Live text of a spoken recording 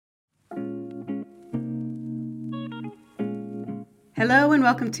Hello and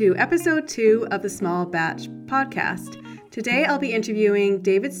welcome to episode 2 of the Small Batch podcast. Today I'll be interviewing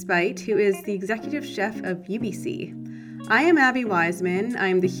David Speight, who is the executive chef of UBC. I am Abby Wiseman.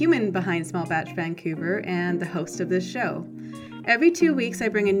 I'm the human behind Small Batch Vancouver and the host of this show. Every 2 weeks I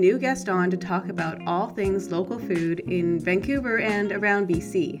bring a new guest on to talk about all things local food in Vancouver and around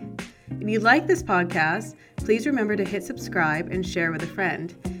BC. If you like this podcast, please remember to hit subscribe and share with a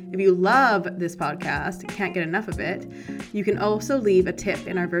friend. If you love this podcast, can't get enough of it, you can also leave a tip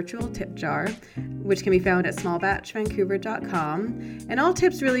in our virtual tip jar, which can be found at smallbatchvancouver.com. And all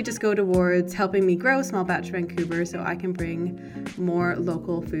tips really just go towards helping me grow Small Batch Vancouver so I can bring more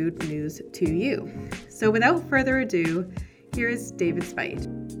local food news to you. So without further ado, here is David Speight.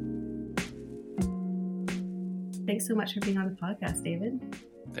 Thanks so much for being on the podcast, David.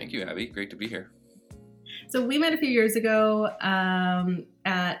 Thank you, Abby. Great to be here. So we met a few years ago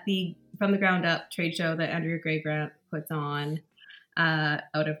at the From the Ground Up trade show that Andrea Gray-Grant puts on out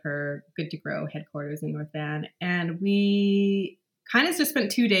of her Good to Grow headquarters in North Van. And we kind of just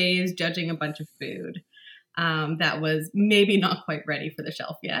spent 2 days judging a bunch of food that was maybe not quite ready for the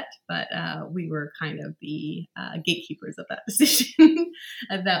shelf yet, but we were kind of the gatekeepers of that decision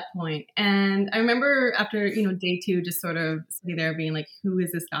at that point. And I remember after, day 2, just sort of sitting there being like, who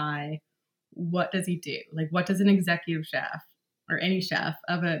is this guy? What does he do? Like, what does an executive chef or any chef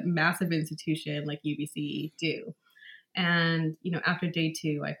of a massive institution like UBC do? And, after day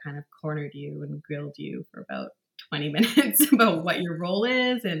 2, I kind of cornered you and grilled you for about 20 minutes about what your role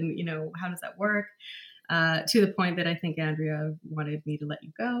is and, how does that work? To the point that I think Andrea wanted me to let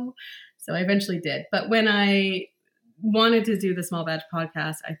you go. So I eventually did. But when I wanted to do the Small Batch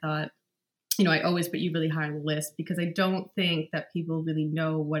podcast, I thought, I always put you really high on the list because I don't think that people really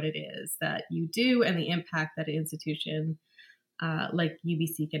know what it is that you do and the impact that an institution like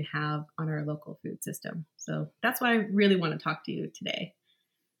UBC can have on our local food system. So that's why I really want to talk to you today.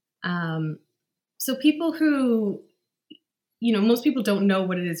 So people who, most people don't know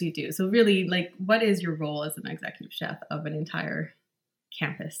what it is you do. So really, what is your role as an executive chef of an entire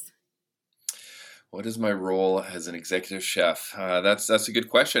campus? What is my role as an executive chef? That's a good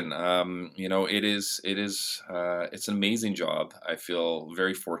question. It's an amazing job. I feel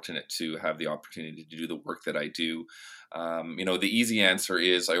very fortunate to have the opportunity to do the work that I do. The easy answer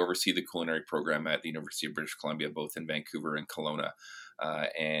is I oversee the culinary program at the University of British Columbia, both in Vancouver and Kelowna.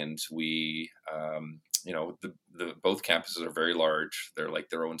 And we, both campuses are very large. They're like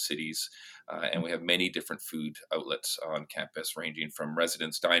their own cities. And we have many different food outlets on campus, ranging from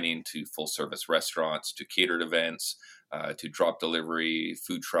residence dining to full service restaurants to catered events to drop delivery,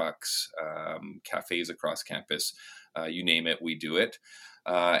 food trucks, cafes across campus. You name it, we do it.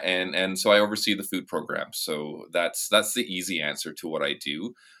 And so I oversee the food program. So that's the easy answer to what I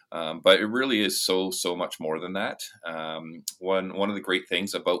do. But it really is so much more than that. One of the great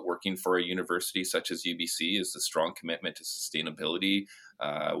things about working for a university such as UBC is the strong commitment to sustainability,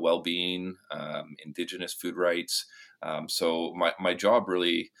 well-being, Indigenous food rights. So my job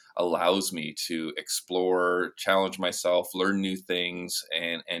really allows me to explore, challenge myself, learn new things,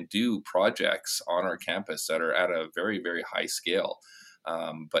 and do projects on our campus that are at a very, very high scale,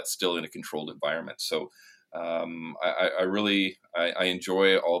 but still in a controlled environment. So I really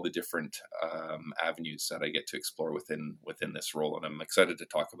enjoy all the different avenues that I get to explore within this role, and I'm excited to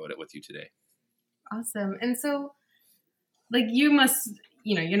talk about it with you today. Awesome. And so, you must,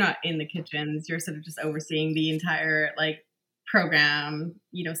 you're not in the kitchens. You're sort of just overseeing the entire program.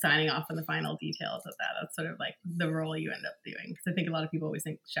 Signing off on the final details of that. That's sort of the role you end up doing. Because I think a lot of people always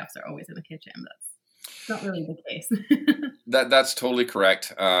think chefs are always in the kitchen. That's not really the case. That's totally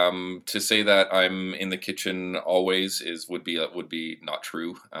correct. To say that I'm in the kitchen always would be not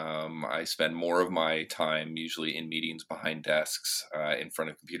true. I spend more of my time usually in meetings behind desks, in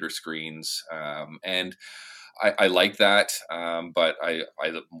front of computer screens, and I like that. But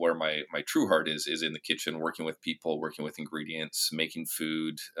where my true heart is in the kitchen, working with people, working with ingredients, making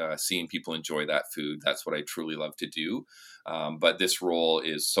food, seeing people enjoy that food. That's what I truly love to do. But this role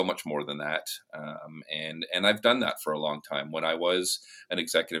is so much more than that. And I've done that for a long time. When I was an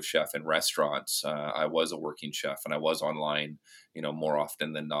executive chef in restaurants, I was a working chef and I was online, more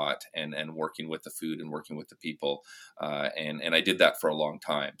often than not, and working with the food and working with the people. And I did that for a long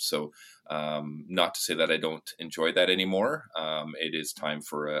time. So not to say that I don't enjoy that anymore. It is time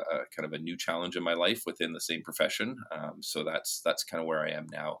for a kind of a new challenge in my life within the same profession. So that's kind of where I am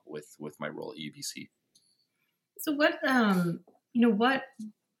now with my role at UBC. So what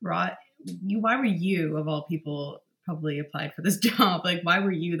brought you, why were you, of all people, probably applied for this job? Why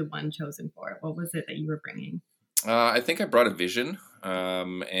were you the one chosen for it? What was it that you were bringing? I think I brought a vision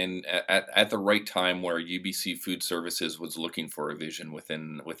and at the right time where UBC Food Services was looking for a vision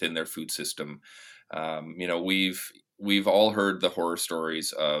within their food system. We've all heard the horror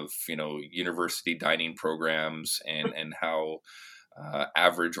stories of university dining programs and how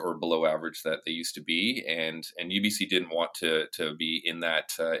average or below average that they used to be, and UBC didn't want to be in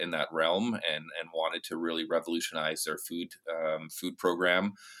that realm, and wanted to really revolutionize their food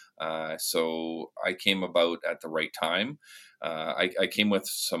program. So I came about at the right time. I came with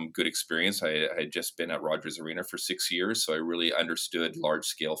some good experience. I had just been at Rogers Arena for 6 years, so I really understood large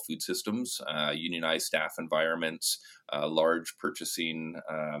scale food systems, unionized staff environments, large purchasing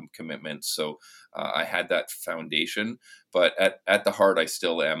commitments. So I had that foundation. But at the heart, I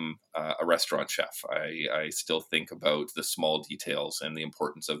still am a restaurant chef. I still think about the small details and the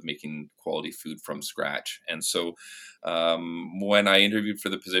importance of making quality food from scratch. And so when I interviewed for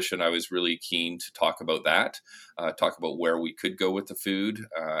the position, I was really keen to talk about that, talk about where we could go with the food,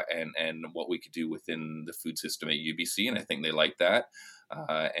 and what we could do within the food system at UBC. And I think they liked that.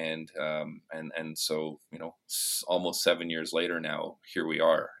 And so almost 7 years later now, here we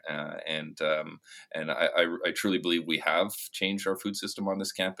are, and I truly believe we have changed our food system on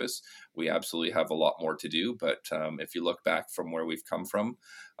this campus. We absolutely have a lot more to do, but if you look back from where we've come from,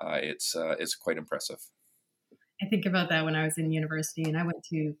 it's quite impressive. I think about that when I was in university, and I went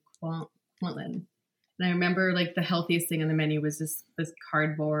to Quantland, and I remember like the healthiest thing on the menu was this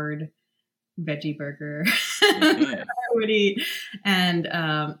cardboard veggie burger Mm-hmm. I would eat, and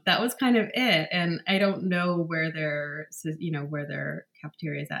that was kind of it. And I don't know where their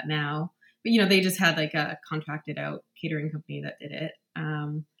cafeteria is at now, but they just had like a contracted out catering company that did it.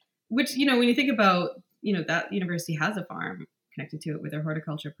 Which when you think about that university has a farm connected to it with their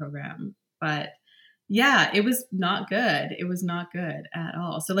horticulture program, but yeah, it was not good. It was not good at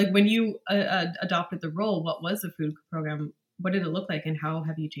all. So like when you adopted the role, what was the food program? What did it look like, and how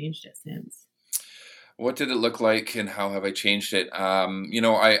have you changed it since? What did it look like, and how have I changed it? I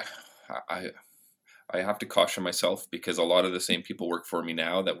I have to caution myself because a lot of the same people work for me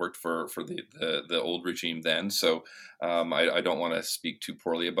now that worked for the old regime then. So I don't want to speak too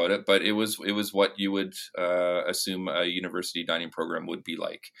poorly about it, but it was what you would assume a university dining program would be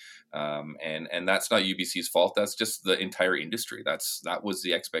like, and that's not UBC's fault. That's just the entire industry. That was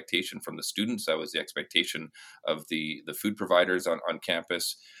the expectation from the students. That was the expectation of the food providers on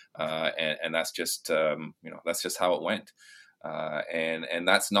campus, and that's just that's just how it went. And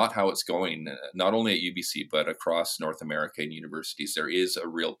that's not how it's going. Not only at UBC, but across North America and universities, there is a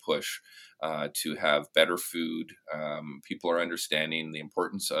real push to have better food. People are understanding the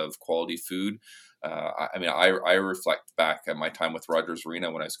importance of quality food. I reflect back at my time with Rogers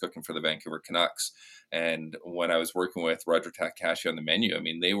Arena when I was cooking for the Vancouver Canucks, and when I was working with Roger Takahashi on the menu. I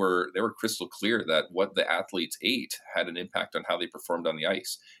mean, they were crystal clear that what the athletes ate had an impact on how they performed on the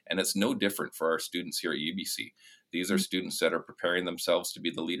ice, and it's no different for our students here at UBC. These are students that are preparing themselves to be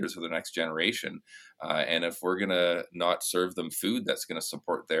the leaders of the next generation. And if we're going to not serve them food that's going to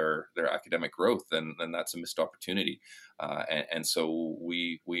support their academic growth, then that's a missed opportunity. And so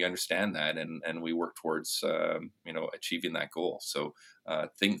we understand that, and we work towards achieving that goal. So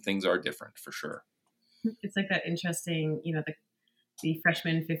things are different for sure. It's like that interesting, the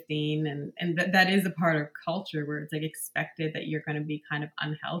freshman 15, and that is a part of culture where it's like expected that you're going to be kind of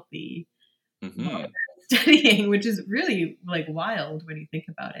unhealthy. Mm-hmm. Studying, which is really like wild when you think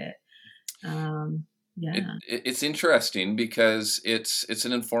about it. It's interesting because it's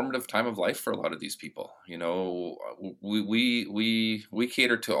an informative time of life for a lot of these people. We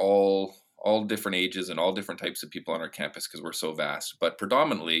cater to all different ages and all different types of people on our campus because we're so vast. But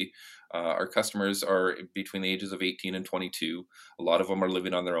predominantly, our customers are between the ages of 18 and 22. A lot of them are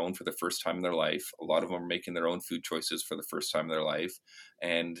living on their own for the first time in their life. A lot of them are making their own food choices for the first time in their life.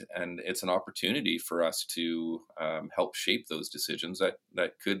 And it's an opportunity for us to help shape those decisions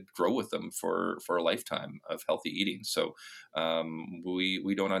that could grow with them for a lifetime of healthy eating. So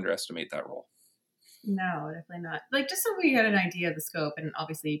we don't underestimate that role. No, definitely not. Like, just so we had an idea of the scope, and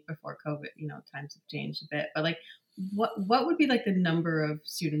obviously before COVID, times have changed a bit, but like, what would be like the number of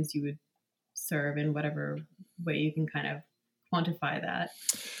students you would serve in whatever way you can kind of quantify that?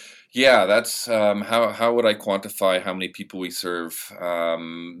 Yeah, that's how would I quantify how many people we serve?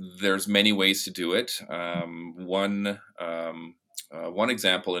 There's many ways to do it. One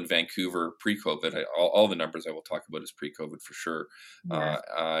example in Vancouver pre-COVID, all the numbers I will talk about is pre-COVID for sure,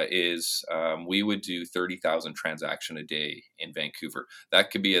 is we would do 30,000 transaction a day in Vancouver. That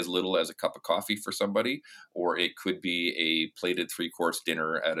could be as little as a cup of coffee for somebody, or it could be a plated 3-course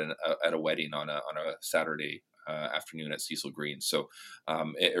dinner at a wedding on a Saturday afternoon at Cecil Green. So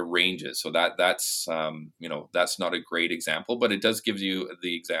it ranges. So that's that's not a great example, but it does give you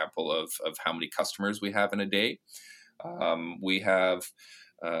the example of how many customers we have in a day. We have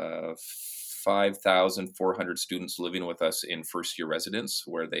 5,400 students living with us in first year residence,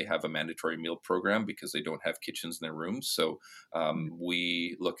 where they have a mandatory meal program because they don't have kitchens in their rooms. So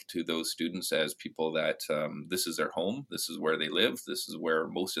we look to those students as people that this is their home, this is where they live, this is where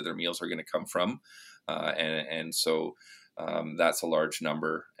most of their meals are going to come from. So that's a large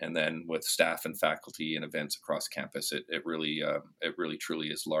number. And then with staff and faculty and events across campus, it really truly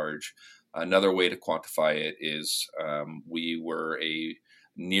is large. Another way to quantify it is we were a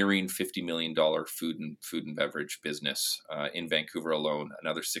nearing $50 million food and beverage business in Vancouver alone,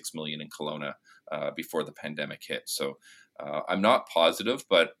 another $6 million in Kelowna before the pandemic hit. So I'm not positive,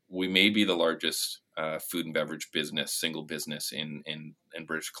 but we may be the largest food and beverage single business in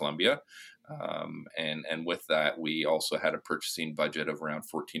British Columbia. And with that, we also had a purchasing budget of around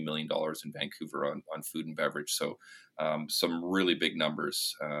 $14 million in Vancouver on food and beverage. So some really big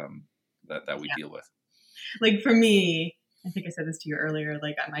numbers that we deal with. Like for me, I think I said this to you earlier,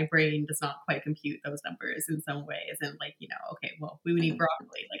 like my brain does not quite compute those numbers in some ways. And like, okay, well, we would eat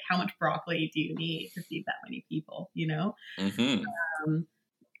broccoli. Like how much broccoli do you need to feed that many people, Mm-hmm.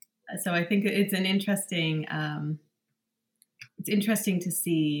 So I think it's an interesting,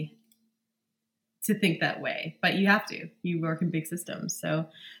 to think that way, but you work in big systems. So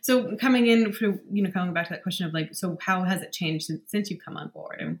coming in for, coming back to that question of like, so how has it changed since you've come on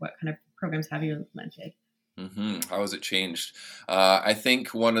board, and what kind of programs have you implemented? Mm-hmm. How has it changed? I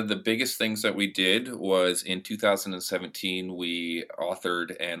think one of the biggest things that we did was in 2017, we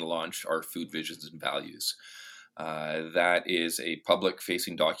authored and launched our food visions and values. That is a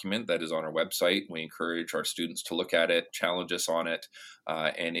public-facing document that is on our website. We encourage our students to look at it, challenge us on it,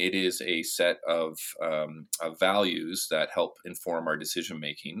 and it is a set of values that help inform our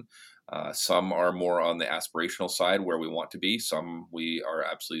decision-making. Some are more on the aspirational side where we want to be. Some we are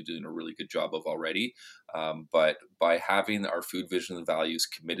absolutely doing a really good job of already. But by having our food vision and values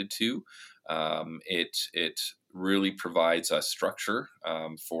committed to, it really provides us structure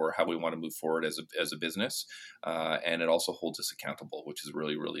for how we want to move forward as a business. And it also holds us accountable, which is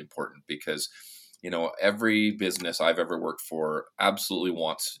really, really important because every business I've ever worked for absolutely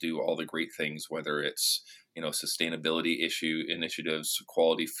wants to do all the great things, whether it's sustainability initiatives,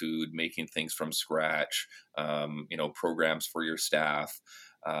 quality food, making things from scratch, programs for your staff.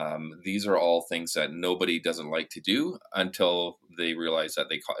 These are all things that nobody doesn't like to do until they realize that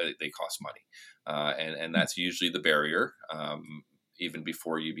they cost money, and that's usually the barrier. Even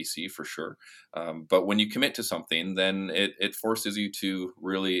before UBC for sure. But when you commit to something, then it forces you to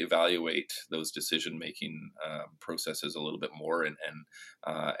really evaluate those decision-making processes a little bit more and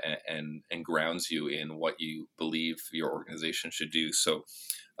grounds you in what you believe your organization should do. So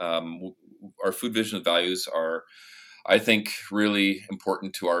our food vision and values are, I think, really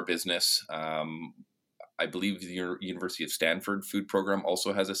important to our business. I believe the University of Stanford food program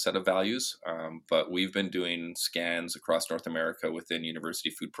also has a set of values, but we've been doing scans across North America within university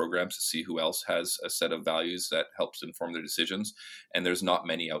food programs to see who else has a set of values that helps inform their decisions, and there's not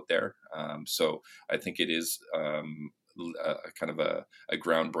many out there. So I think it is kind of a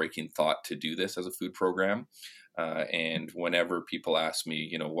groundbreaking thought to do this as a food program. And whenever people ask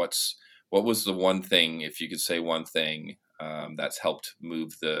me, what was the one thing, if you could say one thing, that's helped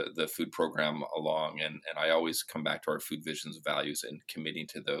move the food program along. And I always come back to our food visions values and committing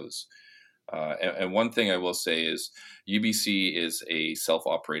to those. And one thing I will say is UBC is a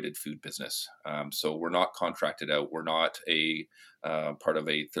self-operated food business. So we're not contracted out. We're not a part of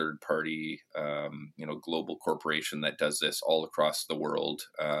a third-party, global corporation that does this all across the world.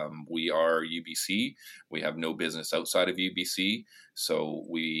 We are UBC. We have no business outside of UBC. So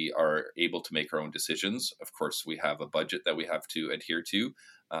we are able to make our own decisions. Of course, we have a budget that we have to adhere to.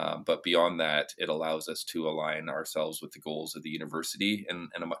 But beyond that, it allows us to align ourselves with the goals of the university in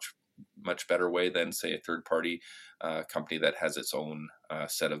a much better way than, say, a third-party company that has its own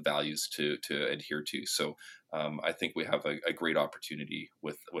set of values to adhere to. So I think we have a great opportunity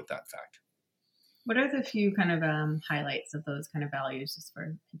with that fact. What are the few kind of highlights of those kind of values, just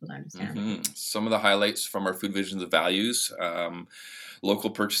for people to understand? Mm-hmm. Some of the highlights from our food visions and values: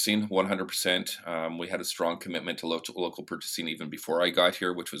 local purchasing, 100%. We had a strong commitment to local purchasing even before I got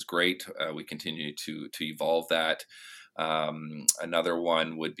here, which was great. We continue to evolve that. Another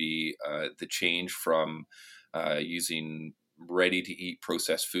one would be the change from using ready-to-eat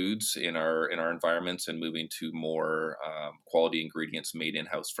processed foods in our environments and moving to more quality ingredients made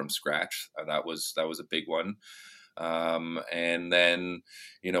in-house from scratch. That was a big one. And then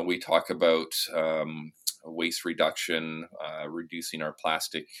we talk about waste reduction, reducing our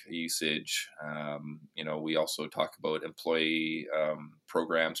plastic usage. We also talk about employee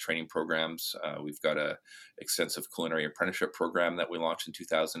programs, training programs. We've got a extensive culinary apprenticeship program that we launched in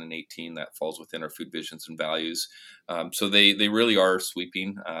 2018 that falls within our food visions and values. So they really are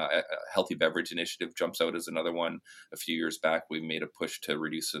sweeping. A healthy beverage initiative jumps out as another one. A few years back, we made a push to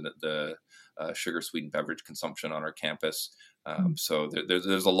reduce the sugar sweetened beverage consumption on our campus. So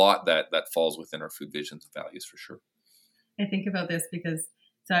there's a lot that falls within our food visions and values for sure. I think about this because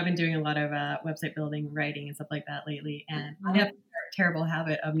I've been doing a lot of website building, writing, and stuff like that lately, and I have a terrible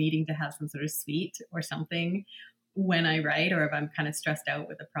habit of needing to have some sort of sweet or something when I write, or if I'm kind of stressed out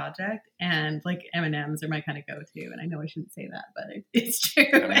with a project, and like M&Ms are my kind of go-to. And I know I shouldn't say that, but it's true.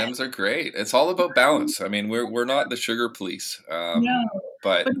 M&Ms are great. It's all about balance. I mean, we're not the sugar police. No,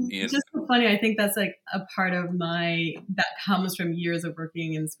 but it's just so funny. I think that's like a part of that comes from years of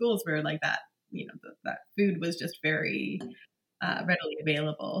working in schools where like that, that food was just very readily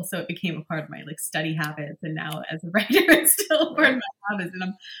available. So it became a part of my like study habits. And now as a writer, it's still part of my habits. And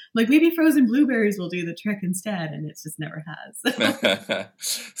I'm like, maybe frozen blueberries will do the trick instead. And it just never has.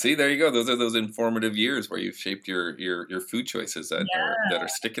 See, there you go. Those are those informative years where you've shaped your food choices that are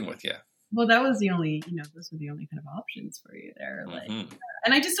sticking with you. Well, that was the only, those were the only kind of options for you there. Like,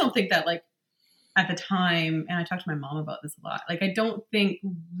 and I just don't think that like at the time, and I talked to my mom about this a lot, like, I don't think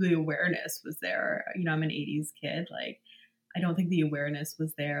the awareness was there. I'm an 80s kid. Like, I don't think the awareness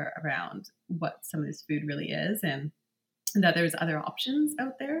was there around what some of this food really is and that there's other options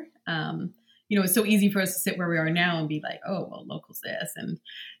out there. It's so easy for us to sit where we are now and be like, oh, well, local's this. And,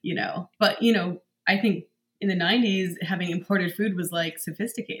 but, I think in the 90s, having imported food was like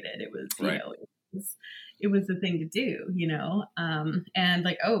sophisticated. It was, it was the thing to do, and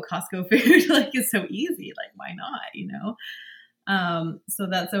like, oh, Costco food like is so easy. Like, why not, so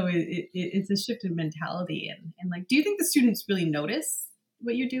that's always, it's a shift in mentality. And like, do you think the students really notice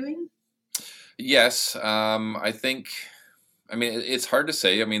what you're doing? Yes. I think, it's hard to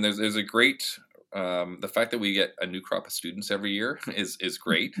say. I mean, there's a great, the fact that we get a new crop of students every year is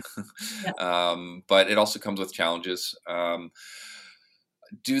great. But it also comes with challenges.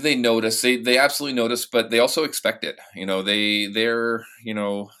 Do they notice? They absolutely notice, but they also expect it. They're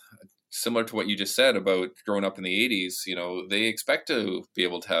similar to what you just said about growing up in the 80s, they expect to be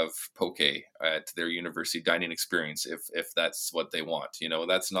able to have poke at their university dining experience if that's what they want.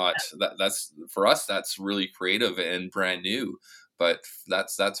 That's not that's for us, that's really creative and brand new, but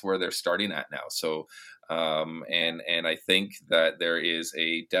that's where they're starting at now. So and I think that there is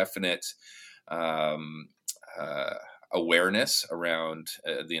a definite awareness around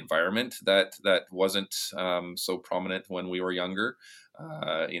the environment that wasn't so prominent when we were younger.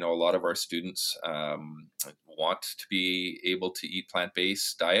 A lot of our students want to be able to eat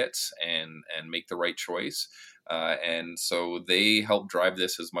plant-based diets and make the right choice. And so they help drive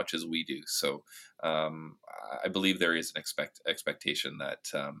this as much as we do. So I believe there is an expectation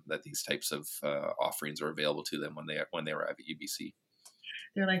that these types of offerings are available to them when they arrive at UBC.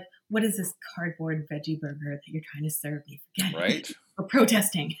 They're like, what is this cardboard veggie burger that you're trying to serve me? Forget right. It. We're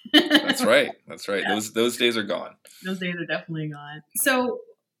protesting. That's right. Yeah. Those days are gone. Those days are definitely gone. So,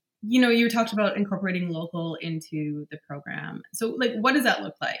 you talked about incorporating local into the program. So like, what does that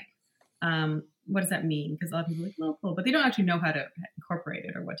look like? What does that mean? Because a lot of people are like local, but they don't actually know how to incorporate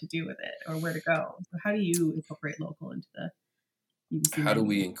it or what to do with it or where to go. So how do you incorporate local into the UBC? How do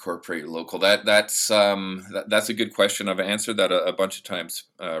we incorporate local? That's a good question. I've answered that a bunch of times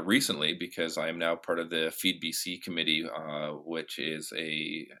recently because I am now part of the Feed BC committee, which is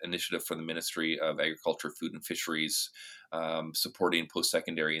a initiative from the Ministry of Agriculture, Food and Fisheries, supporting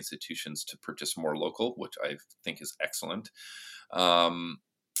post-secondary institutions to purchase more local, which I think is excellent.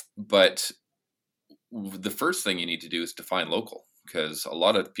 But the first thing you need to do is define local, because a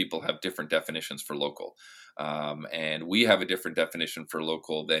lot of people have different definitions for local. And we have a different definition for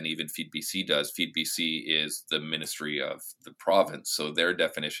local than even Feed BC does. Feed BC is the ministry of the province, so their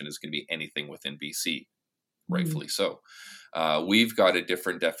definition is going to be anything within BC, rightfully so. We've got a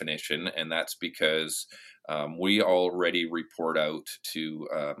different definition, and that's because we already report out to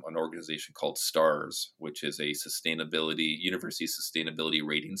an organization called STARS, which is a university sustainability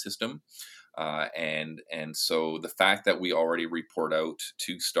rating system. And so the fact that we already report out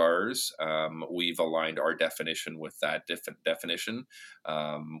to STARS, we've aligned our definition with that definition,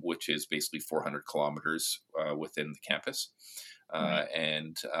 which is basically 400 kilometers within the campus.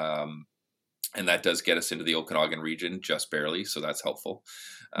 And that does get us into the Okanagan region just barely, so that's helpful,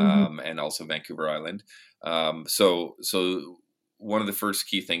 and also Vancouver Island. So one of the first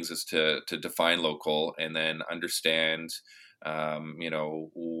key things is to define local and then understand,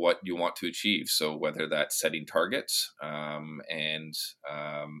 what you want to achieve. So whether that's setting targets, and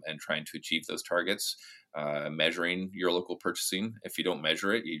trying to achieve those targets, measuring your local purchasing. If you don't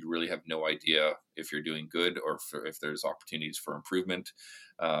measure it, you really have no idea if you're doing good or if there's opportunities for improvement.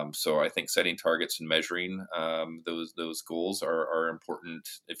 So I think setting targets and measuring those goals are important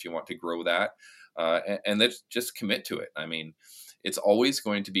if you want to grow that, and let's just commit to it. I mean, it's always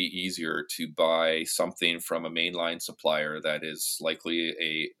going to be easier to buy something from a mainline supplier that is likely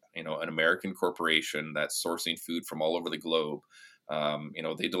an American corporation that's sourcing food from all over the globe.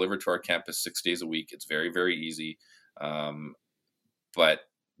 They deliver to our campus 6 days a week. It's very, very easy. But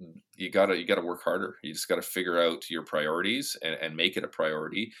you gotta work harder. You just gotta figure out your priorities and make it a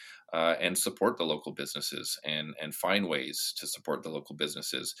priority, and support the local businesses and find ways to support the local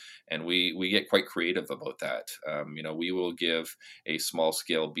businesses. And we get quite creative about that. We will give a small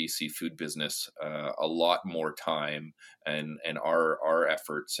scale BC food business a lot more time and our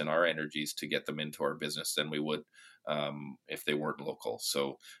efforts and our energies to get them into our business than we would if they weren't local.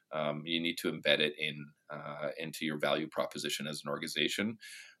 So you need to embed it into your value proposition as an organization.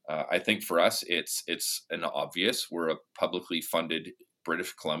 I think for us, it's an obvious. We're a publicly funded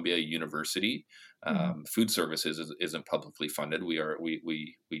British Columbia university. Food services isn't publicly funded. We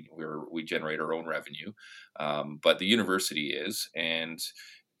generate our own revenue, but the university is. And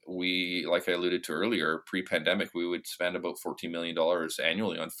we, like I alluded to earlier, pre-pandemic, we would spend about $14 million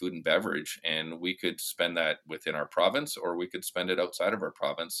annually on food and beverage, and we could spend that within our province, or we could spend it outside of our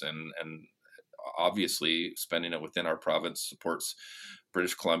province. And obviously, spending it within our province supports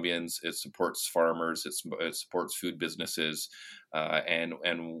British Columbians, it supports farmers, it supports food businesses, and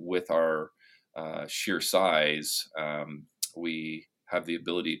with our sheer size, we have the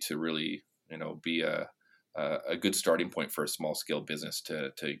ability to really, be a good starting point for a small scale business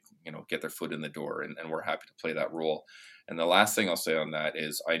to get their foot in the door, and we're happy to play that role. And the last thing I'll say on that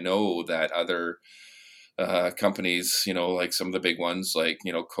is, I know that other companies, like some of the big ones like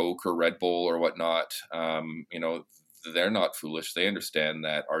Coke or Red Bull or whatnot, they're not foolish. They understand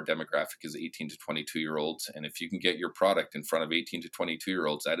that our demographic is 18 to 22-year-olds, and if you can get your product in front of 18 to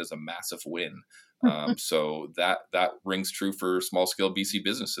 22-year-olds, that is a massive win. So that rings true for small scale BC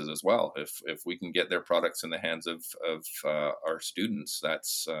businesses as well. If we can get their products in the hands of our students,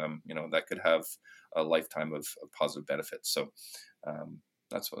 that's that could have a lifetime of positive benefits. So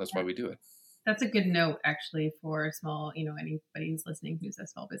that's why we do it. That's a good note, actually, for small, anybody who's listening who's a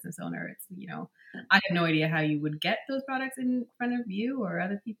small business owner. It's, I have no idea how you would get those products in front of you or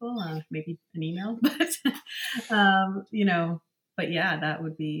other people, maybe an email, but yeah, that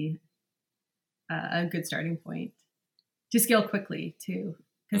would be a good starting point to scale quickly too.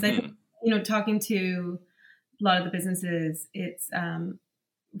 Because I think, talking to a lot of the businesses, it's,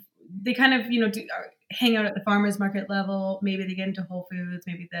 they kind of, hang out at the farmer's market level. Maybe they get into Whole Foods,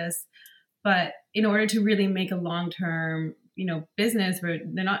 maybe this. But in order to really make a long-term, business where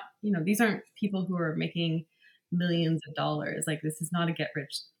they're not, these aren't people who are making millions of dollars. Like, this is not a get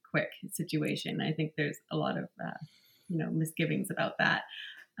rich quick situation. I think there's a lot of, misgivings about that.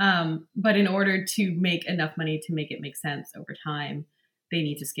 But in order to make enough money to make it make sense over time, they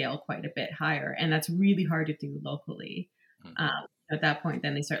need to scale quite a bit higher. And that's really hard to do locally. At that point,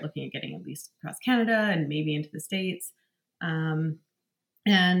 then they start looking at getting at least across Canada and maybe into the States. And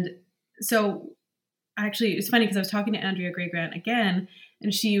so actually, it's funny because I was talking to Andrea Gray-Grant again,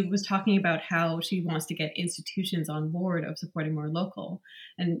 and she was talking about how she wants to get institutions on board of supporting more local.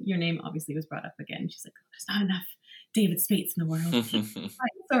 And your name obviously was brought up again. She's like, there's not enough David Speights in the world.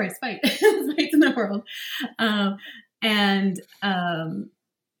 Speight. Speight's in the world. And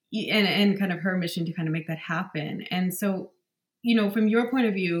kind of her mission to kind of make that happen. And so, from your point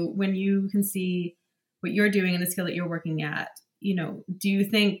of view, when you can see what you're doing and the skill that you're working at, do you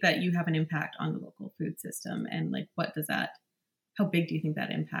think that you have an impact on the local food system? And like, how big do you think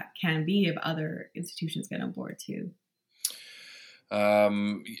that impact can be if other institutions get on board too?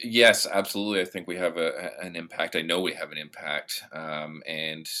 Yes, absolutely. I think we have an impact. I know we have an impact.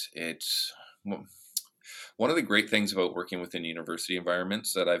 And it's one of the great things about working within university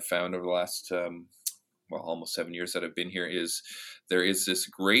environments that I've found over the last, almost 7 years that I've been here, is there is this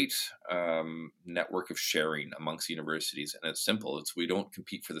great network of sharing amongst universities. And it's simple. We don't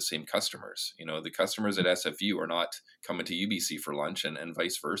compete for the same customers. The customers at SFU are not coming to UBC for lunch and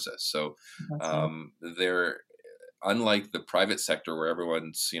vice versa. So they're, unlike the private sector where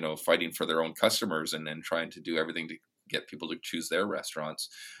everyone's, fighting for their own customers and then trying to do everything to get people to choose their restaurants,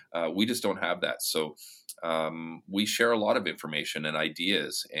 we just don't have that. So we share a lot of information and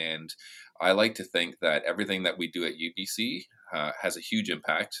ideas, and I like to think that everything that we do at UBC has a huge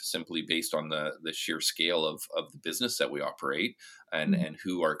impact simply based on the sheer scale of the business that we operate and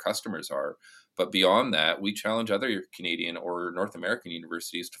who our customers are. But beyond that, we challenge other Canadian or North American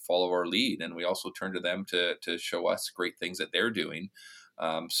universities to follow our lead, and we also turn to them to show us great things that they're doing.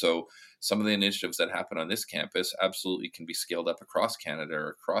 So some of the initiatives that happen on this campus absolutely can be scaled up across Canada or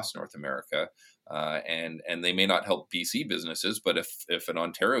across North America. And they may not help BC businesses, but if an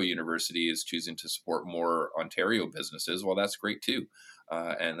Ontario university is choosing to support more Ontario businesses, well, that's great too.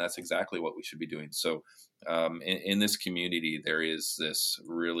 And that's exactly what we should be doing. So in this community, there is this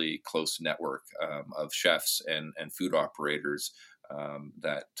really close network of chefs and food operators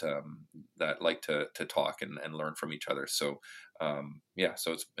that like to talk and learn from each other. So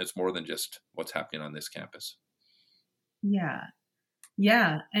so it's more than just what's happening on this campus. Yeah.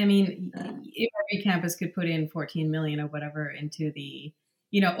 Yeah. I mean, if every campus could put in 14 million or whatever into the,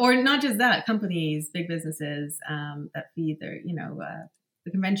 or not just that, companies, big businesses that feed their,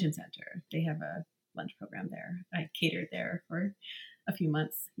 the convention center. They have a lunch program there. I catered there for a few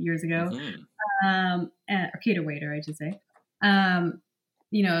months, years ago. Mm-hmm. Or cater waiter, I should say.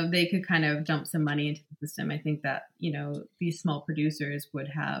 They could kind of dump some money into the system. I think that, these small producers would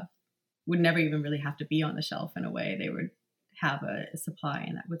never even really have to be on the shelf in a way. They would have a supply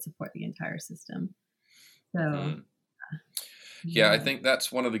and that would support the entire system. So, mm-hmm. Yeah, I think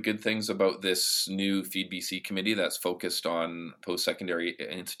that's one of the good things about this new Feed BC committee that's focused on post-secondary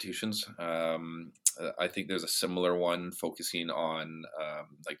institutions. I think there's a similar one focusing on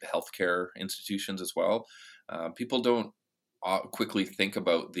like the healthcare institutions as well. People don't quickly think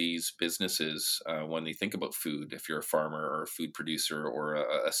about these businesses when they think about food. If you're a farmer or a food producer or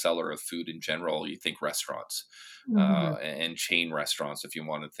a seller of food in general, you think restaurants and chain restaurants if you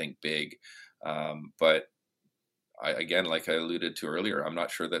want to think big. But again, like I alluded to earlier, I'm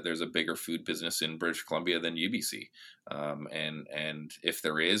not sure that there's a bigger food business in British Columbia than UBC. And if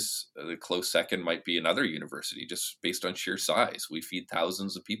there is, the close second might be another university, just based on sheer size. We feed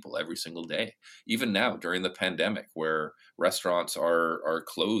thousands of people every single day. Even now, during the pandemic, where restaurants are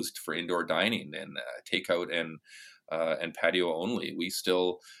closed for indoor dining and takeout and patio only, we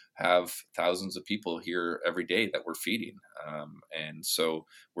still have thousands of people here every day that we're feeding. And so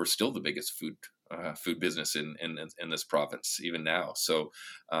we're still the biggest food business in this province even now. So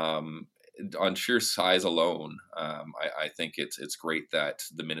on sheer size alone, I think it's great that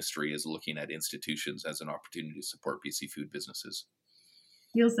the ministry is looking at institutions as an opportunity to support BC food businesses.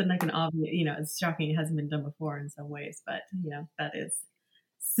 Feels like an obvious, it's shocking it hasn't been done before in some ways, but that is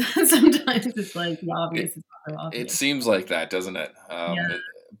sometimes it's like the obvious is not so obvious. It seems like that, doesn't it? Yeah.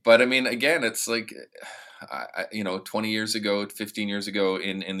 But I mean, again, it's like 20 years ago, 15 years ago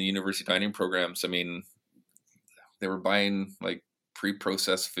in the university dining programs, I mean, they were buying like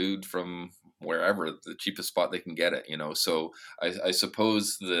pre-processed food from wherever, the cheapest spot they can get it, So I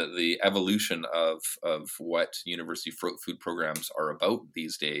suppose the evolution of what university food programs are about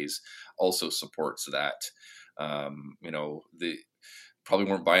these days also supports that. They probably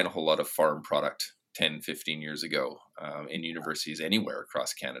weren't buying a whole lot of farm product 10, 15 years ago in universities anywhere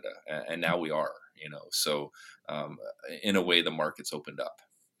across Canada. And now we are, So in a way, the market's opened up.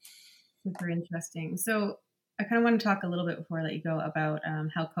 Super interesting. So I kind of want to talk a little bit before I let you go about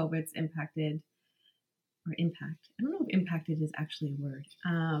how COVID's impacted. I don't know if impacted is actually a word.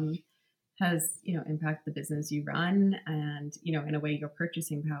 Has, impacted the business you run and, in a way your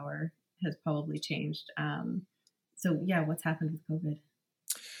purchasing power has probably changed. So yeah, what's happened with COVID?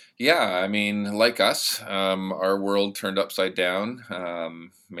 Yeah, I mean, like us, our world turned upside down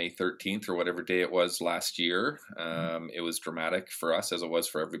May 13th or whatever day it was last year. It was dramatic for us as it was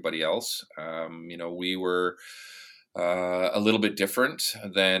for everybody else. We were a little bit different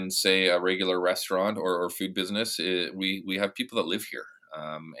than, say, a regular restaurant or food business. We have people that live here.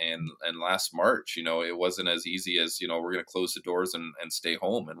 And last March, it wasn't as easy as, we're going to close the doors and stay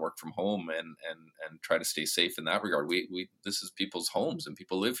home and work from home and try to stay safe in that regard. This is people's homes and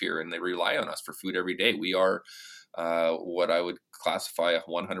people live here and they rely on us for food every day. We are what I would classify a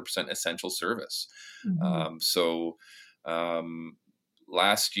 100% essential service.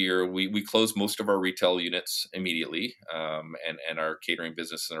 Last year, we closed most of our retail units immediately, and our catering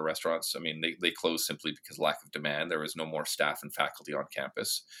business and our restaurants, I mean, they closed simply because lack of demand. There was no more staff and faculty on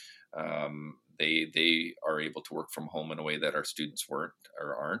campus. They are able to work from home in a way that our students weren't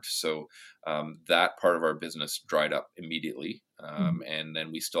or aren't. So that part of our business dried up immediately. And then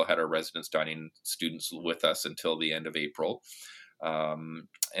we still had our residence dining students with us until the end of April.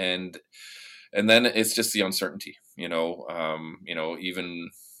 And then it's just the uncertainty, even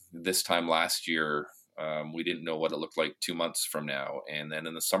this time last year, We didn't know what it looked like 2 months from now. And then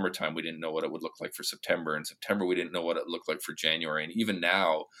in the summertime, we didn't know what it would look like for September. In September, we didn't know what it looked like for January. And even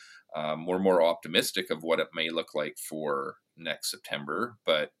now, we're more optimistic of what it may look like for next September,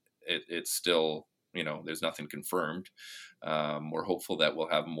 but it's still, there's nothing confirmed. We're hopeful that we'll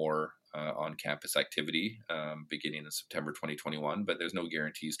have more on-campus activity beginning in September 2021, but there's no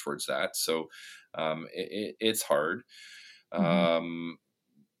guarantees towards that. So it's hard. Mm-hmm.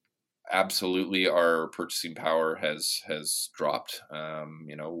 Absolutely, our purchasing power has dropped.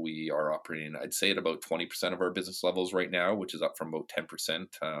 We are operating, I'd say, at about 20% of our business levels right now, which is up from about 10%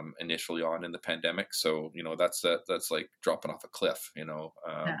 initially on in the pandemic. So that's like dropping off a cliff.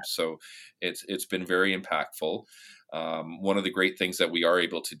 Yeah. So it's been very impactful. One of the great things that we are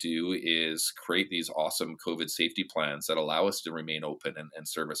able to do is create these awesome COVID safety plans that allow us to remain open and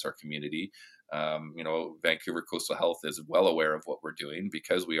service our community. Vancouver Coastal Health is well aware of what we're doing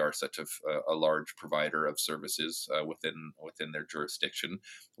because we are such a large provider of services within their jurisdiction.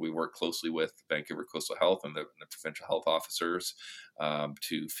 We work closely with Vancouver Coastal Health and the provincial health officers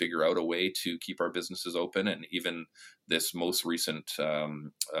to figure out a way to keep our businesses open. And even this most recent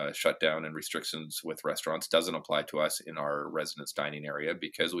shutdown and restrictions with restaurants doesn't apply to us in our residence dining area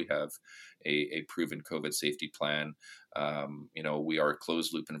because we have a proven COVID safety plan. We are a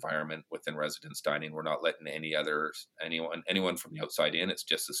closed loop environment within residence dining. We're not letting anyone from the outside in. It's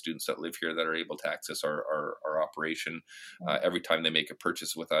just the students that live here that are able to access our operation. Every time they make a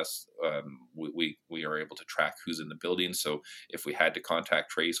purchase with us, we are able to track who's in the building. So if we had to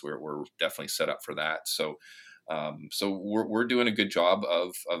contact trace, we're definitely set up for that. So we're doing a good job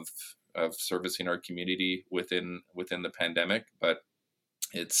of servicing our community within the pandemic, but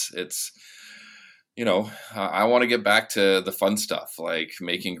it's I want to get back to the fun stuff, like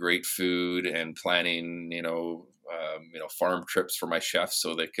making great food and planning, farm trips for my chefs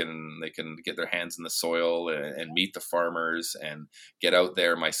so they can get their hands in the soil and meet the farmers and get out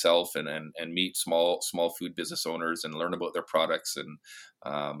there myself and meet small food business owners and learn about their products and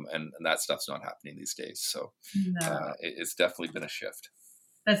that stuff's not happening these days. So No. it's definitely been a shift.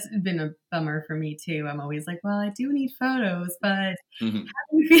 That's been a bummer for me too. I'm always like, well, I do need photos, but how do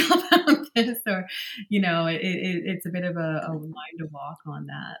you feel about this? Or, it's a bit of a line to walk on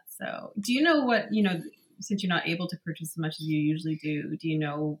that. So do you know what, since you're not able to purchase as much as you usually do you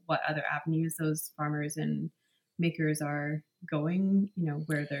know what other avenues those farmers and makers are going,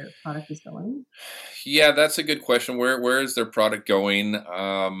 where their product is going? Yeah, that's a good question. Where is their product going?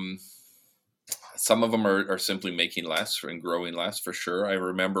 Some of them are simply making less and growing less, for sure. I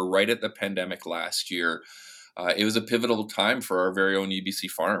remember right at the pandemic last year, it was a pivotal time for our very own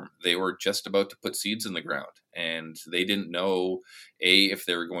UBC farm. They were just about to put seeds in the ground, and they didn't know if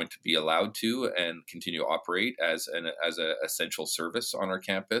they were going to be allowed to and continue to operate as an essential service on our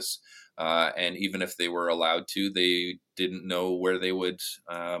campus. And even if they were allowed to, they didn't know where they would,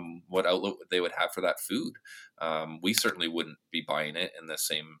 what outlet they would have for that food. We certainly wouldn't be buying it in the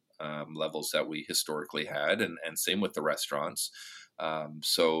same levels that we historically had, and same with the restaurants.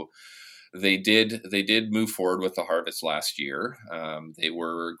 So they did move forward with the harvest last year. They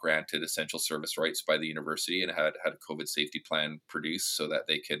were granted essential service rights by the university and had a COVID safety plan produced so that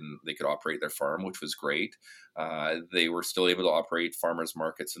they could operate their farm, which was great. They were still able to operate farmers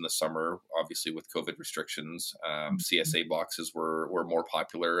markets in the summer, obviously with COVID restrictions. CSA boxes were more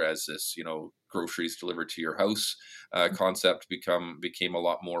popular as this, groceries delivered to your house concept became a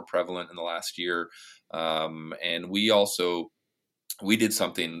lot more prevalent in the last year. And we did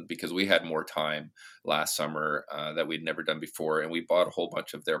something because we had more time last summer that we'd never done before, and we bought a whole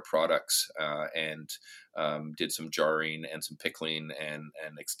bunch of their products and did some jarring and some pickling and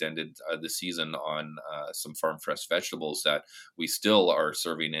extended the season on some farm fresh vegetables that we still are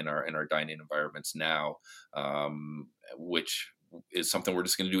serving in our dining environments now, which is something we're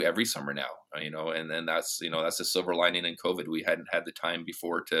just going to do every summer now, and then that's the silver lining in COVID. We hadn't had the time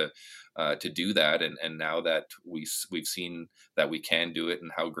before to do that. And now that we've seen that we can do it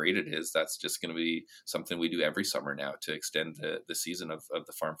and how great it is, that's just going to be something we do every summer now to extend the season of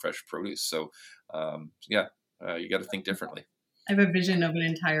the farm fresh produce. So, you got to think differently. I have a vision of an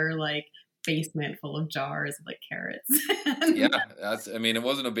entire basement full of jars of carrots. Yeah, it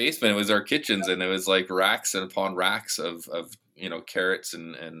wasn't a basement, it was our kitchens, and it was like racks and upon racks of carrots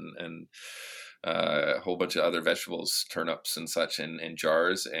and a whole bunch of other vegetables, turnips and such in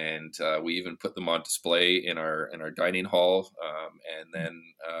jars. And we even put them on display in our dining hall, and then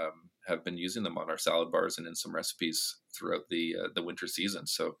have been using them on our salad bars and in some recipes throughout the winter season.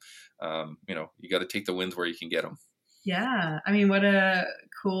 So, you got to take the wins where you can get them. Yeah. What a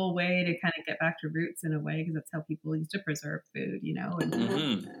cool way to kind of get back to roots in a way, because that's how people used to preserve food, you know,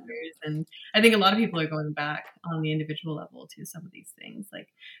 and I think a lot of people are going back on the individual level to some of these things like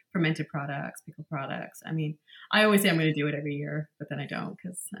fermented products, pickled products. I mean, I always say I'm going to do it every year, but then I don't,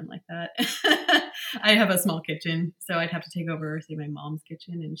 because I'm like that. I have a small kitchen, so I'd have to take over, say, my mom's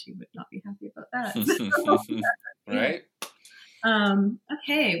kitchen, and she would not be happy about that. Right.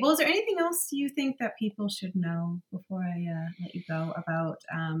 Okay. Well, is there anything else you think that people should know before I let you go about,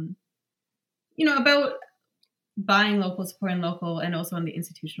 about buying local, supporting local, and also on the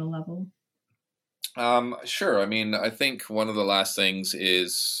institutional level? Sure. I mean, I think one of the last things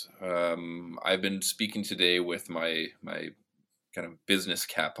is I've been speaking today with my kind of business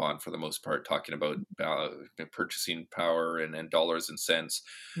cap on for the most part, talking about purchasing power and dollars and cents.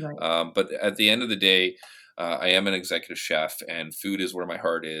 Right. But at the end of the day, I am an executive chef, and food is where my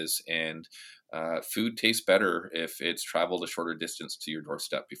heart is. And food tastes better if it's traveled a shorter distance to your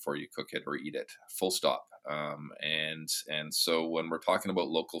doorstep before you cook it or eat it. Full stop. And so when we're talking about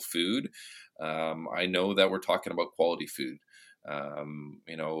local food, I know that we're talking about quality food. I'm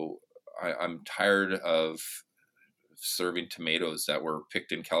tired of serving tomatoes that were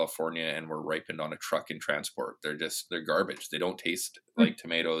picked in California and were ripened on a truck in transport. They're garbage. They don't taste like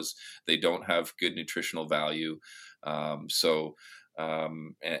tomatoes. They don't have good nutritional value. And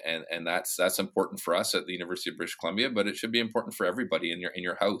that's important for us at the University of British Columbia, but it should be important for everybody in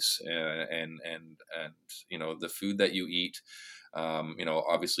your house. And the food that you eat,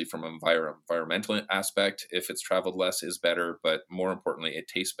 obviously from an environmental aspect, if it's traveled less is better, but more importantly, it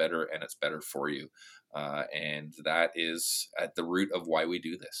tastes better and it's better for you. And that is at the root of why we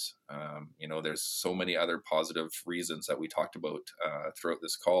do this. There's so many other positive reasons that we talked about throughout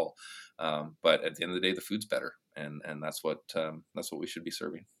this call. But at the end of the day, the food's better. And that's what we should be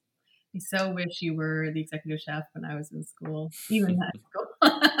serving. I so wish you were the executive chef when I was in school, even high school.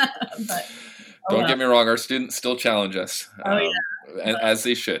 But don't get me wrong, our students still challenge us, yeah. as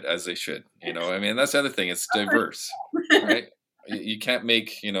they should. That's the other thing. It's diverse, right? You can't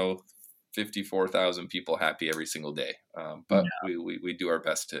make 54,000 people happy every single day, but we do our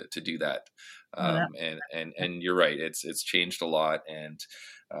best to do that. And you're right, it's changed a lot, and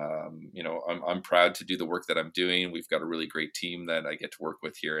I'm proud to do the work that I'm doing. We've got a really great team that I get to work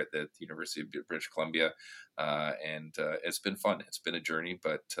with here at the University of British Columbia, and it's been fun. It's been a journey,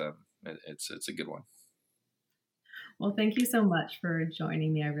 but it's a good one. Well, thank you so much for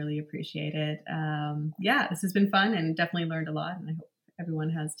joining me. I really appreciate it. This has been fun and definitely learned a lot, and I hope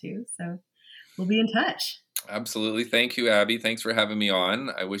everyone has too. So we'll be in touch. Absolutely. Thank you, Abby. Thanks for having me on.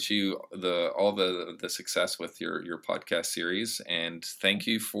 I wish you all the success with your podcast series, and thank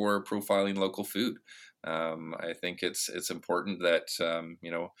you for profiling local food. I think it's important that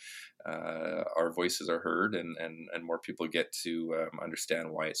our voices are heard and more people get to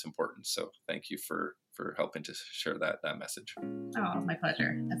understand why it's important. So thank you for helping to share that message. Oh, my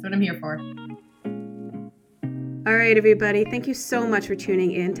pleasure. That's what I'm here for. All right, everybody. Thank you so much for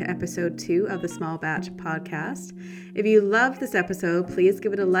tuning in to episode 2 of the Small Batch podcast. If you loved this episode, please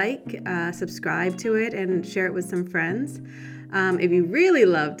give it a like, subscribe to it, and share it with some friends. If you really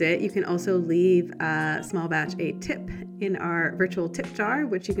loved it, you can also leave Small Batch a tip in our virtual tip jar,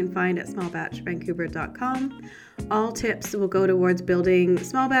 which you can find at smallbatchvancouver.com. All tips will go towards building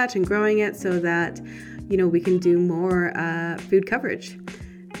Small Batch and growing it so that, we can do more food coverage.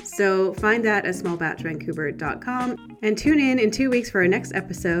 So find that at smallbatchvancouver.com and tune in 2 weeks for our next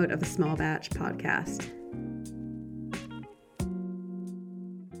episode of the Small Batch podcast.